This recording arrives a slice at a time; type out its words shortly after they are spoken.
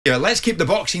Yeah, let's keep the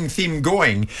boxing theme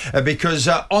going because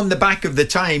on the back of the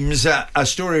Times, a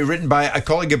story written by a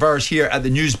colleague of ours here at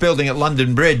the News Building at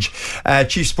London Bridge,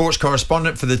 chief sports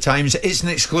correspondent for the Times. It's an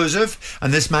exclusive,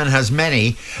 and this man has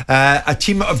many. A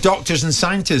team of doctors and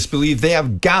scientists believe they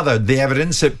have gathered the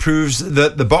evidence that proves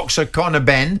that the boxer Conor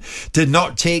Benn did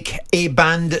not take a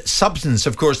banned substance.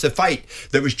 Of course, the fight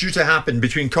that was due to happen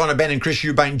between Conor Benn and Chris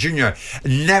Eubank Jr.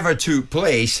 never took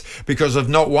place because of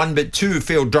not one but two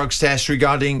failed drugs tests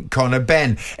regarding Conor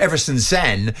Benn. Ever since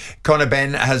then, Conor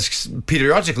Benn has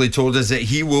periodically told us that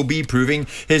he will be proving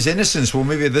his innocence. Well,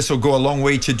 maybe this will go a long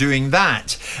way to doing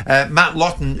that. Matt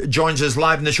Lawton joins us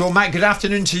live in the show. Matt, good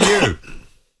afternoon to you.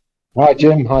 Hi,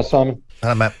 Jim. Hi, Simon.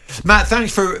 Hello, Matt. Matt,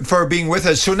 thanks for being with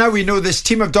us. So now we know this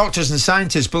team of doctors and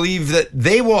scientists believe that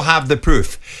they will have the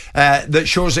proof that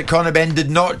shows that Conor Benn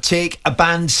did not take a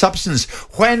banned substance.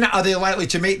 When are they likely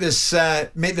to make this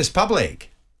public?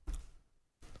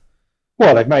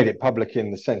 Well, they've made it public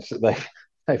in the sense that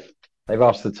they've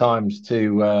asked the Times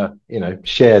to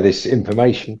share this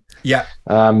information. Yeah.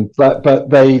 But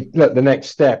they look. The next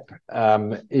step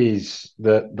is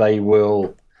that they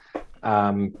will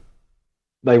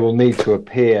need to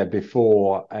appear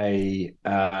before a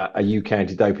UK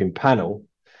anti-doping panel,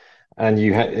 and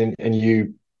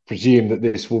you presume that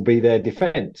this will be their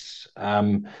defence.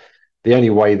 The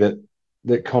only way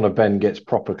that Conor Benn gets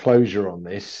proper closure on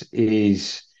this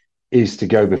is to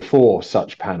go before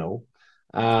such panel.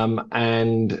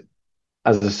 And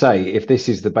as I say, if this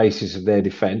is the basis of their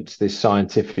defence, this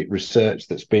scientific research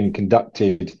that's been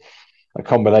conducted, a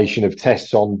combination of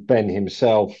tests on Benn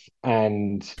himself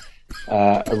and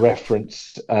a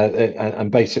reference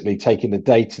and basically taking the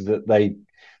data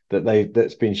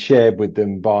that's been shared with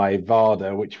them by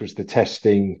VADA, which was the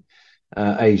testing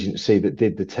agency that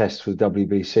did the tests for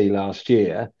WBC last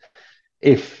year.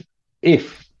 If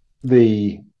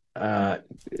the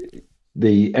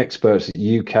experts at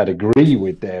UKAD agree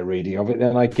with their reading of it,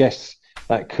 then I guess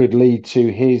that could lead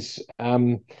to his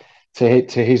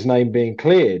name being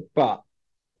cleared. But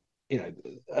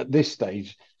at this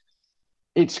stage,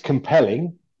 it's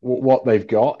compelling what they've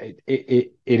got.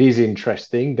 It is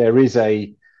interesting. There is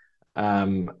a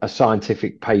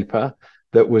scientific paper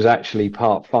that was actually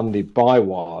part funded by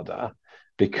WADA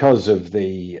because of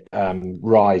the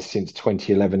rise since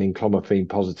 2011 in clomiphene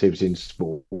positives in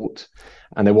sport,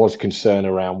 and there was concern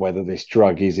around whether this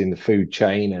drug is in the food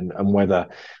chain and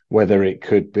whether it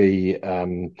could be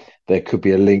there could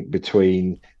be a link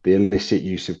between the illicit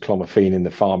use of clomiphene in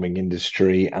the farming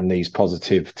industry and these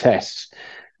positive tests,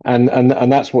 and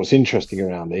that's what's interesting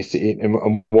around this.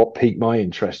 And what piqued my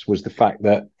interest was the fact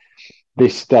that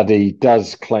this study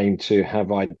does claim to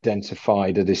have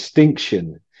identified a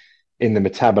distinction in the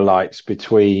metabolites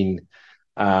between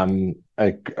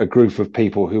a group of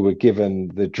people who were given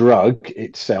the drug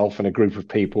itself and a group of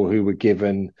people who were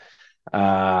given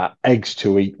eggs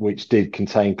to eat, which did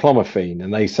contain clomiphene.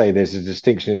 And they say there's a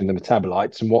distinction in the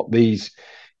metabolites. And what these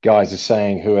guys are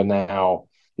saying, who are now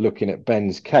looking at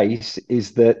Benn's case,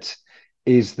 is that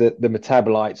the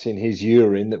metabolites in his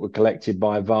urine that were collected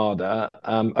by VADA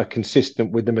are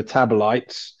consistent with the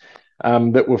metabolites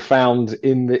that were found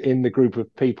in the group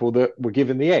of people that were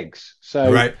given the eggs.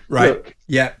 So right, look,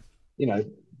 yeah,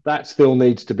 that still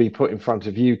needs to be put in front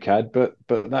of UKAD, but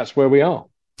that's where we are.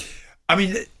 I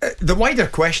mean, the wider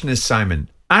question is, Simon,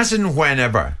 as and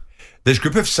whenever this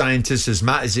group of scientists, as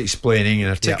Matt is explaining and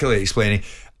articulately explaining,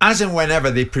 as and whenever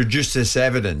they produce this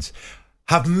evidence,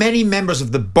 have many members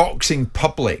of the boxing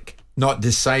public not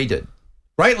decided,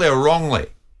 rightly or wrongly,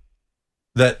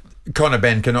 that Conor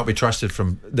Benn cannot be trusted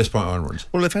from this point onwards?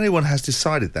 Well, if anyone has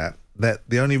decided that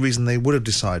the only reason they would have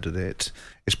decided it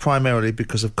is primarily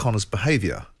because of Conor's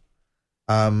behaviour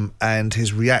and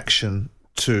his reaction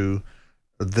to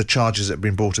the charges that have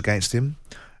been brought against him.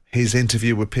 His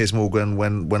interview with Piers Morgan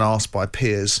when asked by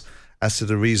Piers as to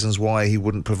the reasons why he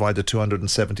wouldn't provide a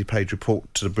 270-page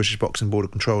report to the British Boxing Board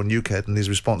of Control and UKAD, and his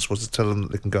response was to tell them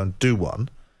that they can go and do one.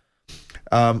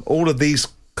 All of these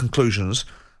conclusions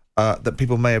that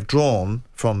people may have drawn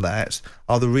from that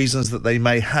are the reasons that they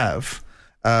may have,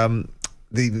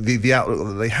 the outlook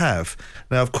that they have.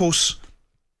 Now, of course,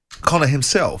 Conor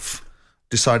himself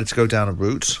decided to go down a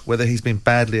route, whether he's been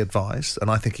badly advised, and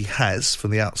I think he has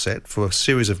from the outset for a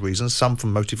series of reasons, some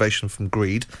from motivation from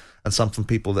greed and some from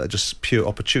people that are just pure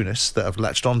opportunists that have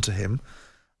latched onto him.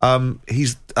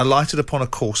 He's alighted upon a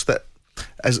course that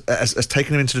has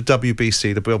taken him into the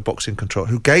WBC, the World Boxing Control,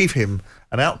 who gave him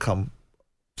an outcome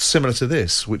similar to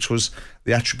this, which was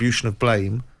the attribution of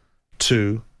blame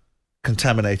to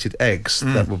contaminated eggs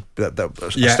that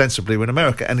ostensibly were in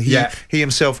America, and he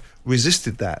himself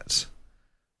resisted that.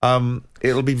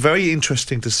 It'll be very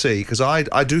interesting to see, because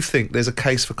I do think there's a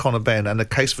case for Conor Benn and a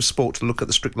case for sport to look at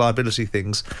the strict liability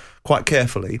things quite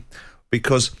carefully,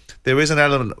 because there is an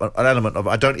element of,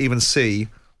 I don't even see,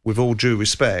 with all due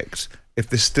respect, if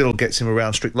this still gets him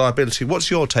around strict liability. What's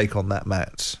your take on that,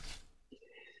 Matt?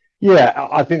 Yeah,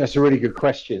 I think that's a really good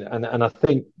question, and I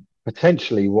think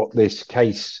potentially what this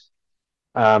case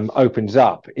opens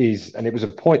up is, and it was a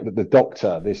point that the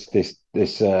doctor, this NHS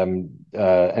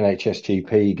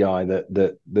GP guy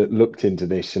that looked into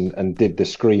this and did the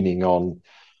screening on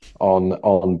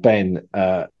Ben,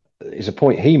 is a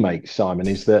point he makes, Simon,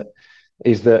 is that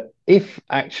if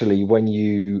actually when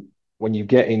you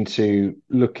get into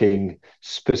looking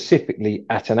specifically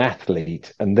at an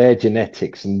athlete and their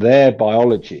genetics and their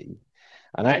biology,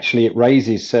 and actually it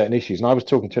raises certain issues. And I was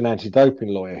talking to an anti-doping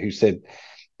lawyer who said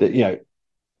that, you know,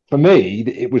 for me,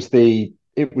 it was the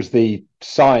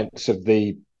science of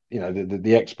the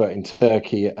expert in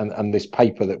Turkey and this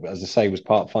paper that, as I say, was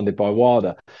part funded by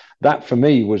WADA. That for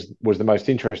me was the most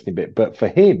interesting bit. But for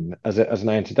him, as an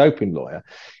anti-doping lawyer,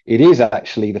 it is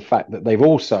actually the fact that they've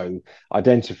also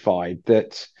identified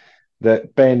that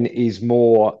Ben is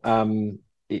more,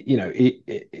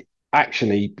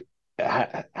 actually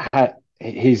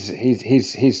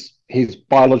his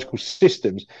biological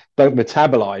systems don't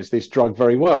metabolize this drug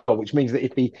very well, which means that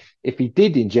if he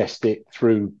did ingest it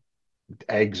through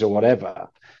eggs or whatever,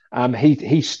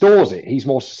 he stores it. He's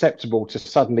more susceptible to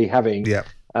suddenly having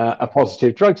a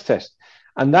positive drugs test,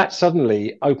 and that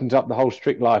suddenly opens up the whole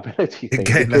strict liability thing.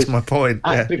 Again, that's my point.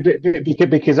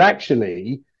 Because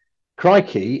actually,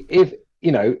 crikey, if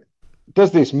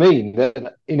does this mean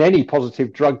that in any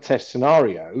positive drug test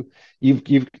scenario,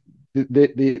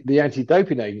 the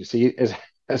anti-doping agency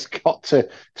has got to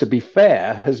be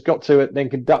fair, has got to then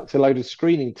conduct a load of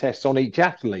screening tests on each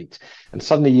athlete, and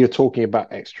suddenly you're talking about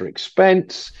extra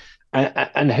expense,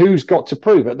 and who's got to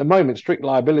prove? At the moment, strict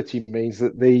liability means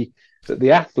that the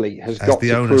athlete has got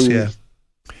to prove.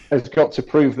 Has got to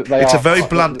prove that they it's are. a very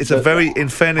blunt. It's a very, in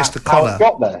fairness to Conor.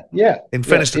 Got there, yeah. In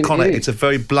fairness to Conor, it's a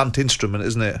very blunt instrument,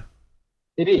 isn't it?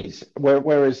 It is.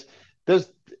 Whereas,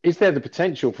 is there the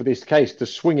potential for this case to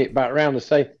swing it back around and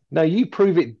say, no, you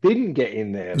prove it didn't get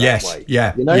in there that way?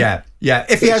 Yeah.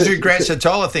 If he has regrets at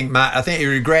all, I think he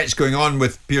regrets going on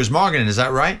with Piers Morgan. Is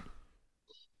that right?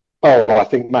 Oh, I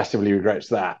think massively regrets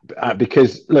that,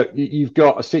 because look, you've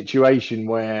got a situation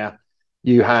where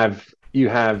you have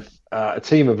a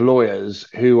team of lawyers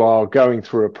who are going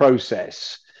through a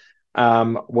process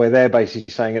where they're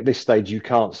basically saying at this stage you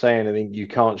can't say anything, you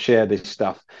can't share this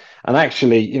stuff. And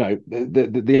actually,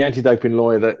 the anti-doping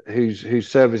lawyer whose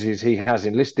services he has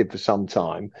enlisted for some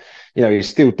time, he's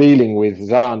still dealing with,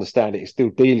 as I understand it, he's still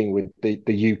dealing with the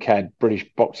UKAD, British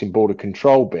Boxing Board of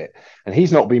Control bit, and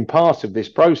he's not been part of this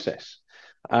process,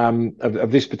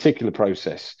 of this particular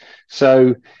process.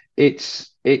 So it's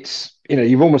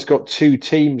you've almost got two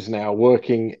teams now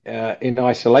working in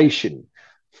isolation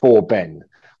for Ben,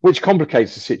 which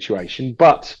complicates the situation.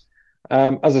 But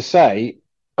as I say,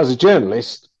 as a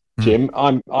journalist, Jim,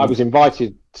 I was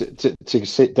invited to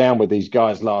sit down with these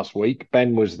guys last week.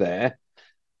 Ben was there.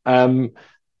 I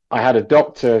had a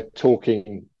doctor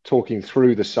talking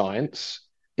through the science.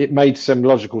 It made some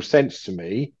logical sense to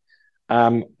me.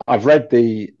 I've read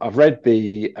the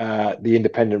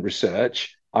independent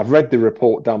research. I've read the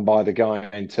report done by the guy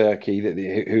in Turkey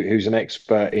who's an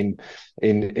expert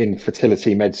in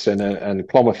fertility medicine, and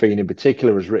clomiphene in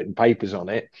particular has written papers on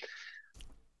it.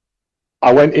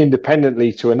 I went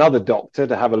independently to another doctor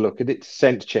to have a look at it, to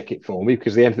sense check it for me,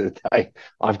 because at the end of the day,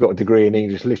 I've got a degree in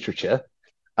English literature.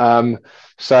 So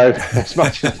as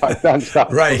much as I've done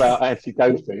stuff about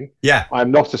anti-doping, I'm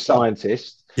not a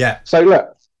scientist. So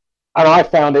look, and I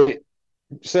found it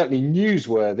certainly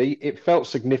newsworthy. It felt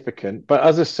significant, but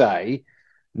as I say,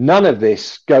 none of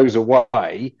this goes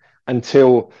away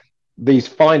until these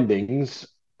findings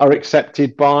are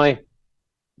accepted by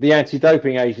the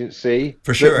anti-doping agency,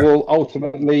 for sure, that will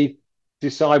ultimately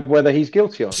decide whether he's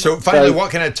guilty or not. So finally, what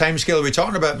kind of timescale are we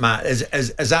talking about, Matt? Has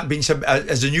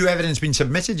the new evidence been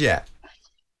submitted yet?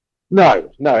 No,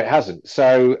 it hasn't.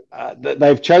 So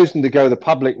they've chosen to go the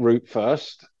public route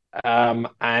first, and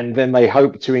then they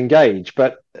hope to engage.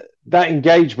 But that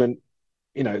engagement,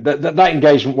 that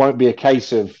engagement won't be a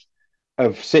case of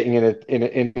sitting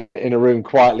in a room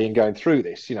quietly and going through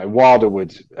this. Wilder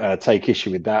would take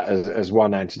issue with that, as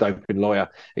one anti-doping lawyer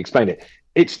explained it.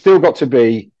 It's still got to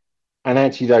be an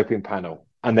anti-doping panel,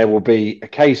 and there will be a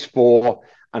case for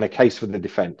and a case for the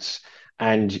defence.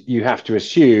 And you have to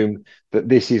assume that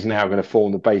this is now going to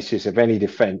form the basis of any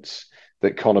defence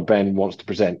that Conor Benn wants to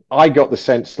present. I got the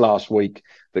sense last week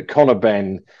that Conor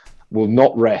Benn will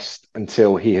not rest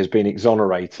until he has been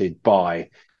exonerated by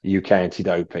UK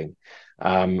anti-doping.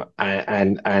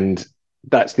 And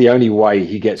that's the only way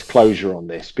he gets closure on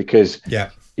this, because,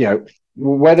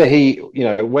 whether he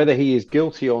is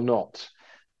guilty or not,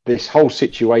 this whole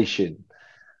situation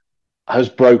has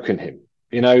broken him.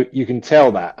 You can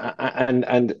tell that.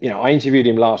 And I interviewed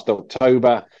him last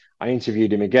October. I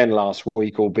interviewed him again last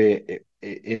week, albeit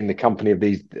in the company of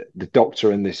the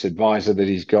doctor and this advisor that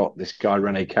he's got, this guy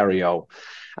Rene Carriol,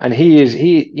 and he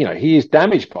is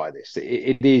damaged by this.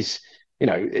 It is,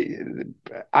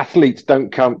 athletes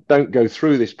don't go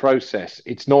through this process.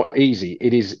 It's not easy.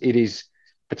 It is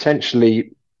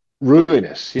potentially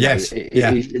ruinous. It is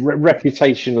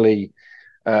reputationally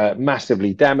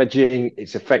massively damaging.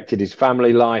 It's affected his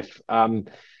family life.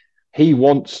 He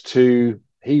wants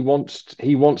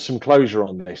some closure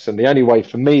on this, and the only way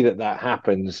for me that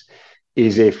happens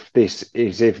is if this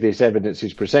evidence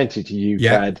is presented to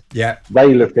UKAD.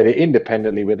 They look at it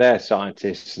independently with their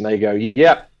scientists, and they go,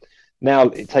 now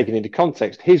taking into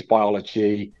context his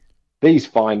biology, these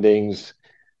findings,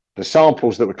 the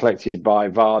samples that were collected by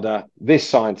VADA, this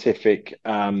scientific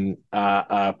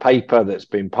paper that's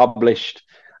been published,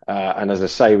 and as I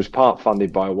say, was part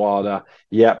funded by WADA.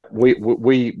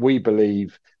 We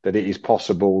believe that it is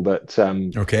possible that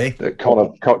that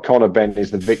Conor Benn is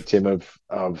the victim of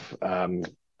a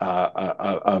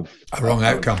wrong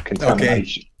outcome,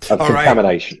 contamination.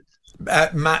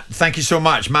 Matt, thank you so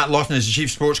much. Matt Lawton is the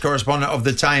chief sports correspondent of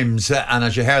the Times, and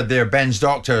as you heard there, Ben's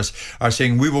doctors are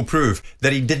saying we will prove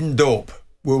that he didn't dope.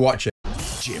 We'll watch it.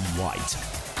 Jim White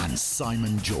and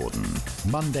Simon Jordan,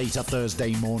 Monday to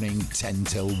Thursday morning, 10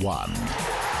 till 1.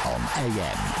 On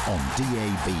AM, on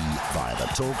DAB, via the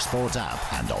talkSPORT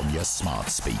app, and on your smart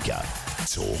speaker.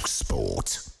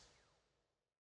 talkSPORT.